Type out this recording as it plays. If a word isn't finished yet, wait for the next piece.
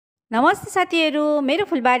नमस्ते साथीहरू, मेरो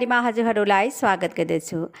फुलबारीमा हजुरहरूलाई स्वागत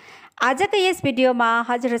गर्दछु। आजको यस भिडियोमा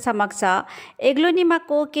हजुर समक्ष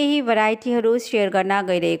एग्लोनिमाको केही भेराइटीहरू शेयर गर्न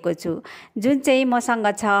गइरहेको छु, जुन चाहिँ मसँग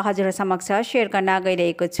छ हजुर समक्ष शेयर गर्न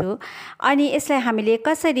गइरहेको छु। अनि यसलाई हामीले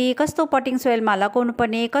कसरी कस्तो पटिङ सोइलमा लगाउनु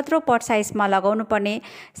पर्ने, कत्रो पट साइजमा लगाउनु पर्ने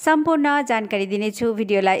सम्पूर्ण जानकारी दिनेछु।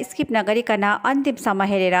 भिडियोलाई स्किप नगरिकन अन्तिमसम्म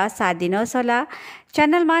हेरेर साथ दिनुहोस् होला।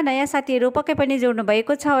 च्यानलमा नयाँ साथीहरू पक्कै पनि जोड्नु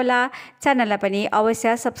भएको छ होला, च्यानललाई पनि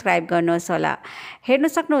अवश्य सब्स्क्राइब गर्नुहोस् होला। हेर्न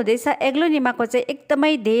सक्नुहुँदैछ एग्लोनिमाको चाहिँ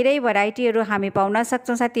एकदमै धेरै भेराइटीहरू हामी पाउन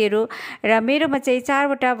सक्छौँ साथीहरू, र मेरोमा चाहिँ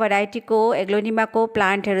 4वटा भेराइटीको एग्लोनिमाको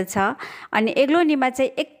प्लान्टहरू छ। अनि एग्लोनिमा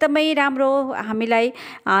चाहिँ एकदमै राम्रो हामीलाई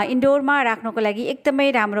इन्डोरमा राख्नको लागि एकदमै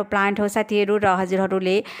राम्रो प्लान्ट हो साथीहरू, र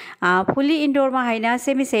हजुरहरूले फुल्ली इन्डोरमा होइन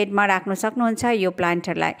सेमी सेडमा राख्न सक्नुहुन्छ यो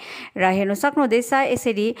प्लान्टहरूलाई। र हेर्न सक्नुहुँदैछ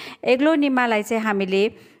यसरी एग्लोनिमालाई चाहिँ हामीले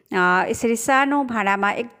यसरी सानो भाँडामा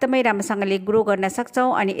एकदमै राम्रोसँगले ग्रो गर्न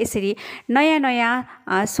सक्छौँ। अनि यसरी नयाँ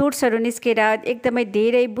नयाँ सुट्सहरू निस्केर एकदमै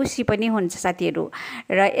धेरै बुसी पनि हुन्छ साथीहरू,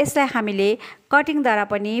 र यसलाई हामीले कटिङद्वारा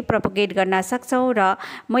पनि प्रोपोगेट गर्न सक्छौँ। र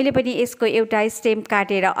मैले पनि यसको एउटा स्टेम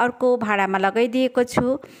काटेर अर्को भाँडामा लगाइदिएको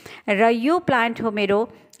छु, र यो प्लान्ट हो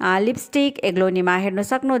मेरो लिपस्टिक एग्लोनिमा। हेर्न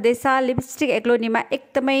सक्नुहुँदैछ लिपस्टिक एग्लोनिमा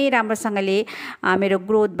एकदमै राम्रोसँगले मेरो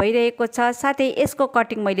ग्रोथ भइरहेको छ। साथै यसको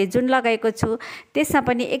कटिङ मैले जुन लगाएको छु त्यसमा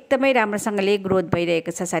पनि एकदमै राम्रोसँगले ग्रोथ भइरहेको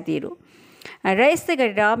छ साथीहरू। र यस्तै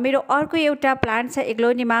गरेर मेरो अर्को एउटा प्लान्ट छ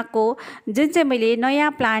एग्लोनिमाको, जुन चाहिँ मैले नयाँ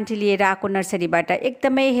प्लान्ट लिएर आएको नर्सरीबाट।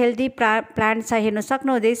 एकदमै हेल्दी प्लान्ट छ। हेर्न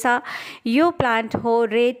सक्नुहुँदैछ यो प्लान्ट हो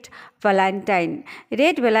रेड भ्यालेन्टाइन।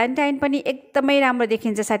 रेड भ्यालेन्टाइन पनि एकदमै राम्रो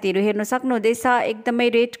देखिन्छ साथीहरू। हेर्न सक्नुहुँदैछ एकदमै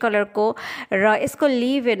रेड कलरको, र यसको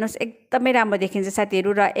लिभ हेर्नुहोस् एकदमै राम्रो देखिन्छ साथीहरू।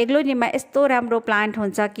 र एग्लोनिमा यस्तो राम्रो प्लान्ट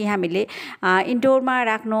हुन्छ कि हामीले इन्डोरमा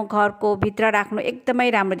राख्नु, घरको भित्र राख्नु एकदमै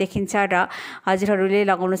राम्रो देखिन्छ, र हजुरहरूले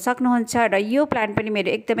लगाउन सक्नुहुन्छ। र यो प्लान्ट पनि मेरो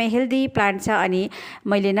एकदमै हेल्दी प्लान्ट छ। अनि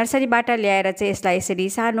मैले नर्सरीबाट ल्याएर चाहिँ यसलाई यसरी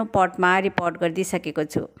सानो पटमा रिपोर्ट गरिदिइसकेको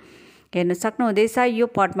छु। हेर्न सक्नुहुँदैछ यो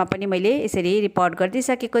पटमा पनि मैले यसरी रिपोर्ट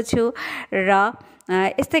गरिदिइसकेको छु। र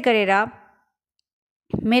यस्तै गरेर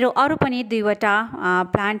मेरो अरू पनि 2वटा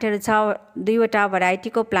प्लान्टहरू छ, 2वटा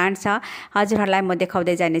भेराइटीको प्लान्ट छ, हजुरहरूलाई म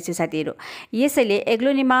देखाउँदै जानेछु साथीहरू। यसैले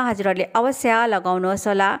एग्लोनिमा हजुरहरूले अवश्य लगाउनुहोस्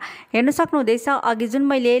होला। हेर्न सक्नुहुँदैछ अघि जुन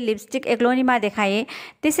मैले लिपस्टिक एग्लोनिमा देखाएँ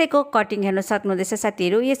त्यसैको कटिङ हेर्न सक्नुहुँदैछ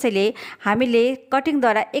साथीहरू। यसैले हामीले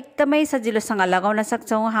कटिङद्वारा एकदमै सजिलोसँग लगाउन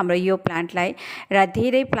सक्छौँ हाम्रो यो प्लान्टलाई, र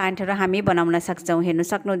धेरै प्लान्टहरू हामी बनाउन सक्छौँ। हेर्न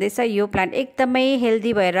सक्नुहुँदैछ यो प्लान्ट एकदमै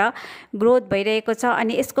हेल्दी भएर ग्रोथ भइरहेको छ।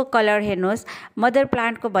 अनि यसको कलर हेर्नुहोस् मदर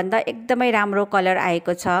प्लान्टको भन्दा एकदमै राम्रो कलर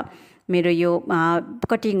आएको छ मेरो यो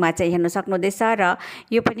कटिङमा चाहिँ। हेर्न सक्नुहुँदैछ र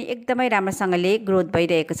यो पनि एकदमै राम्रोसँगले ग्रोथ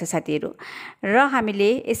भइरहेको छ साथीहरू। र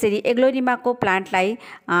हामीले यसरी एग्लोनिमाको प्लान्टलाई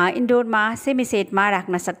इन्डोरमा सेमी सेटमा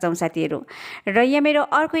राख्न सक्छौँ साथीहरू। र यहाँ मेरो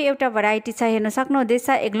अर्को एउटा भेराइटी छ। हेर्न सक्नुहुँदैछ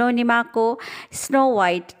एग्लोनिमाको स्नो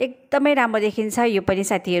वाइट एकदमै राम्रो देखिन्छ यो पनि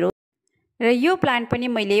साथीहरू। र यो प्लान्ट पनि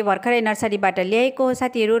मैले भर्खरै नर्सरीबाट ल्याएको हो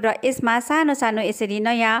साथीहरू, र यसमा सानो सानो यसरी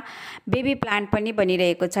नयाँ बेबी प्लान्ट पनि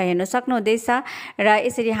बनिरहेको छ। हेर्न सक्नुहुँदैछ र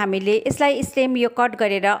यसरी हामीले यसलाई स्टेम यो कट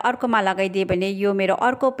गरेर अर्कोमा लगाइदिए भने यो मेरो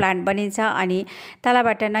अर्को प्लान्ट बनिन्छ। अनि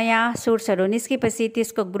तलबाट नयाँ सुट्सहरू निस्केपछि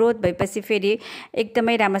त्यसको ग्रोथ भएपछि फेरि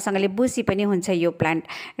एकदमै राम्रोसँगले बुसी पनि हुन्छ यो प्लान्ट।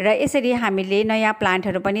 र यसरी हामीले नयाँ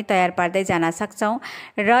प्लान्टहरू पनि तयार पार्दै जान सक्छौँ।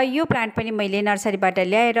 र यो प्लान्ट पनि मैले नर्सरीबाट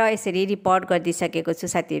ल्याएर यसरी रिपोर्ट गरिदिइसकेको छु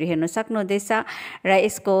साथीहरू। हेर्न सक्नुहुँदैछ र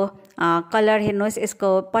यसको कलर हेर्नुहोस्,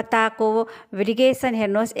 यसको पत्ताको भेरिगेसन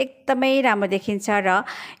हेर्नुहोस् एकदमै राम्रो देखिन्छ। र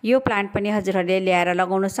यो प्लान्ट पनि हजुरहरूले ल्याएर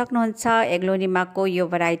लगाउन सक्नुहुन्छ। एग्लोनिमाको यो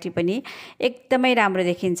भेराइटी पनि एकदमै राम्रो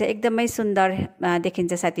देखिन्छ, एकदमै सुन्दर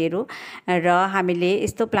देखिन्छ साथीहरू। र हामीले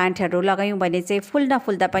यस्तो प्लान्टहरू लगायौँ भने चाहिँ फुल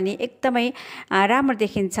नफुल्दा पनि एकदमै राम्रो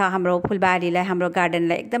देखिन्छ, हाम्रो फुलबारीलाई हाम्रो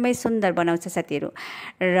गार्डनलाई एकदमै सुन्दर बनाउँछ साथीहरू।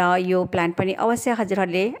 र यो प्लान्ट पनि अवश्य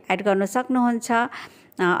हजुरहरूले एड गर्न सक्नुहुन्छ।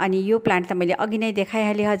 अनि यो प्लान्ट त मैले अघि नै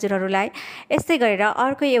देखाइहालेँ हजुरहरूलाई। यस्तै गरेर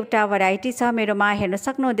अर्को एउटा भेराइटी छ मेरोमा। हेर्न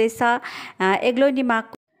सक्नुहुँदैछ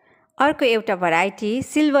एग्लोनिमाको अर्को एउटा variety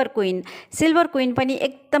silver queen. Silver queen पनि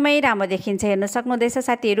एकदमै राम्रो देखिन्छ। हेर्न सक्नुहुँदैछ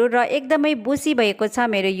साथीहरू, र एकदमै बुसी भएको छ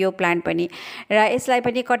मेरो यो प्लान्ट पनि, र यसलाई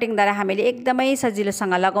पनि कटिङद्वारा हामीले एकदमै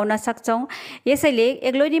सजिलोसँग लगाउन सक्छौँ। यसैले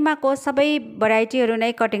एग्लोनिमाको सबै भेराइटीहरू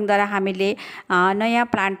नै कटिङद्वारा हामीले नयाँ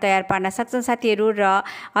प्लान्ट तयार पार्न सक्छौँ साथीहरू। र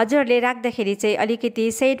हजुरहरूले राख्दाखेरि चाहिँ अलिकति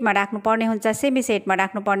सेडमा राख्नुपर्ने हुन्छ, सेमी सेडमा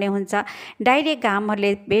राख्नुपर्ने हुन्छ। डाइरेक्ट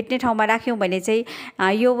घामहरूले भेट्ने ठाउँमा राख्यौँ भने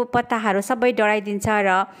चाहिँ यो पत्ताहरू सबै डढाइदिन्छ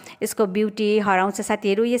र यसको ब्युटी हराउँछ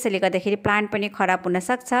साथीहरू। यसैले गर्दाखेरि प्लान्ट पनि खराब हुन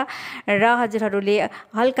सक्छ, र हजुरहरूले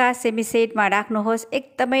हल्का सेमी सेडमा राख्नुहोस्,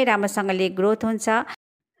 एकदमै राम्रोसँगले ग्रोथ हुन्छ।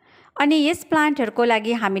 अनि यस प्लान्टहरुको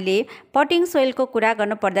लागि हामीले पटिङ सोइलको कुरा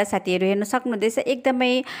गर्नुपर्दा साथीहरु हेर्न सक्नुहुँदैछ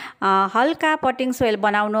एकदमै हल्का पटिङ सोइल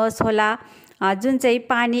बनाउनुहोस् होला जुन चाहिँ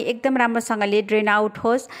पानी एकदम राम्रोसँगले ड्रेन आउट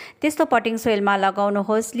होस् त्यस्तो पटिङ सोइलमा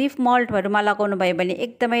लगाउनुहोस्। लिफ मल्टहरुमा लगाउनु भयो भने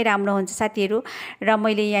एकदमै राम्रो हुन्छ साथीहरु। र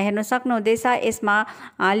मैले यहाँ हेर्न सक्नुहुँदैछ यसमा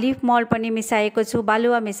लिफ मल्ट पनि मिसाएको छु,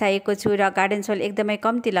 बालुवा मिसाएको छु र गार्डन सोइल एकदमै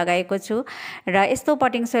कम्ती लगाएको छु र यस्तो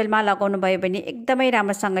पटिङ सोइलमा लगाउनु भयो भने एकदमै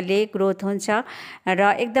राम्रोसँगले ग्रोथ हुन्छ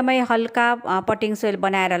र एकदमै हल्का पटिङ सोइल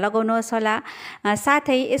बनाएर लगाउनुहोस् होला।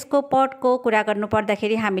 साथै यसको पटको कुरा गर्नु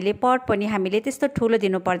पर्दाखेरि हामीले पट पनि हामीले त्यस्तो ठूलो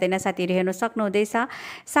दिनु पर्दैन साथीहरु हेर्न सक्नुहुँदैछ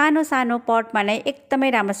सानो सानो पटमा नै एकदमै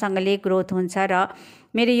राम्रोसँगले ग्रोथ हुन्छ र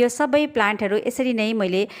मेरो यो सबै प्लान्टहरु यसरी नै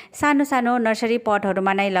मैले सानो सानो नर्सरी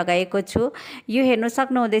पटहरुमा नै लगाएको छु। यो हेर्न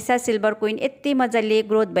सक्नुहुँदैछ सिल्भर क्वीन यति मजाले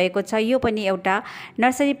ग्रोथ भएको छ। यो पनि एउटा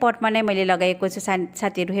नर्सरी पटमा नै मैले लगाएको छु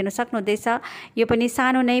साथीहरु हेर्न सक्नुहुँदैछ। यो पनि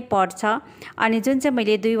सानो नै पट छ अनि जुन चाहिँ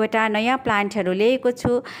मैले दुईवटा नयाँ प्लान्टहरु ल्याएको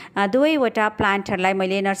छु दुवैवटा प्लान्टहरुलाई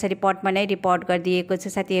मैले नर्सरी पटमा नै रिपोर्ट गरिदिएको छु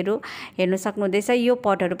साथीहरु हेर्न सक्नुहुँदैछ। यो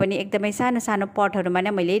पटहरु पनि एकदमै सानो सानो पटहरुमा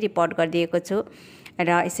नै मैले रिपोर्ट गरिदिएको छु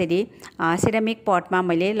र यसरी सिरामिक पटमा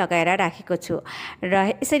मैले लगाएर राखेको छु र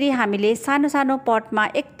यसरी हामीले सानो सानो पटमा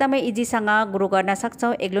एकदमै इजीसँग ग्रो गर्न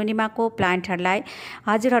सक्छौं एग्लोनिमाको प्लान्टहरुलाई।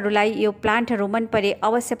 हजुरहरुलाई यो प्लान्टहरु मन परे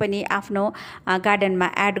अवश्य पनि आफ्नो गार्डनमा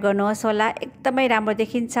एड गर्नुहोस् होला। एकदमै राम्रो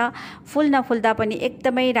देखिन्छ, फुल नफुल्दा पनि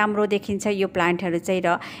एकदमै राम्रो देखिन्छ यो प्लान्टहरु चाहिँ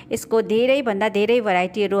र यसको धेरै भन्दा धेरै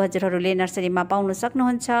भराइटीहरु हजुरहरुले नर्सरीमा पाउन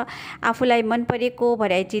सक्नुहुन्छ। आफुलाई मन परेको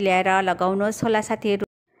भराइटी ल्याएर लगाउनुहोस् होला साथीहरु।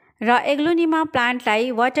 र एग्लोनिमा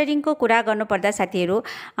प्लान्टलाई वाटरिङको कुरा गर्नुपर्दा साथीहरु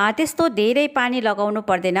त्यस्तो धेरै पानी लगाउनु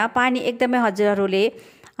पर्दैन। पानी एकदमै हजुरहरुले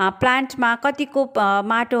प्लान्टमा कतिको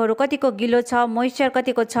माटोहरु कतिको गिलो छ मोइस्चर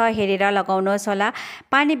कतिको छ हेरेर लगाउनुहोस् होला।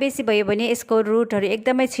 पानी बेसी भयो भने यसको रुटहरु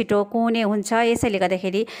एकदमै छिटो कुहुने हुन्छ। यसैले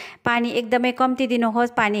गर्दाखेरि पानी एकदमै कम्ती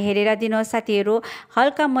दिनुहोस्, पानी हेरेर दिनुहोस् साथीहरु।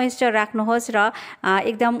 हल्का मोइस्चर राख्नुहोस् र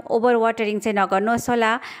एकदम ओभर वाटरिङ चाहिँ नगर्नुहोस्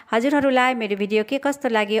होला। हजुरहरुलाई मेरो भिडियो के कस्तो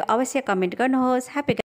लाग्यो अवश्य कमेन्ट गर्नुहोस्। ह्यापी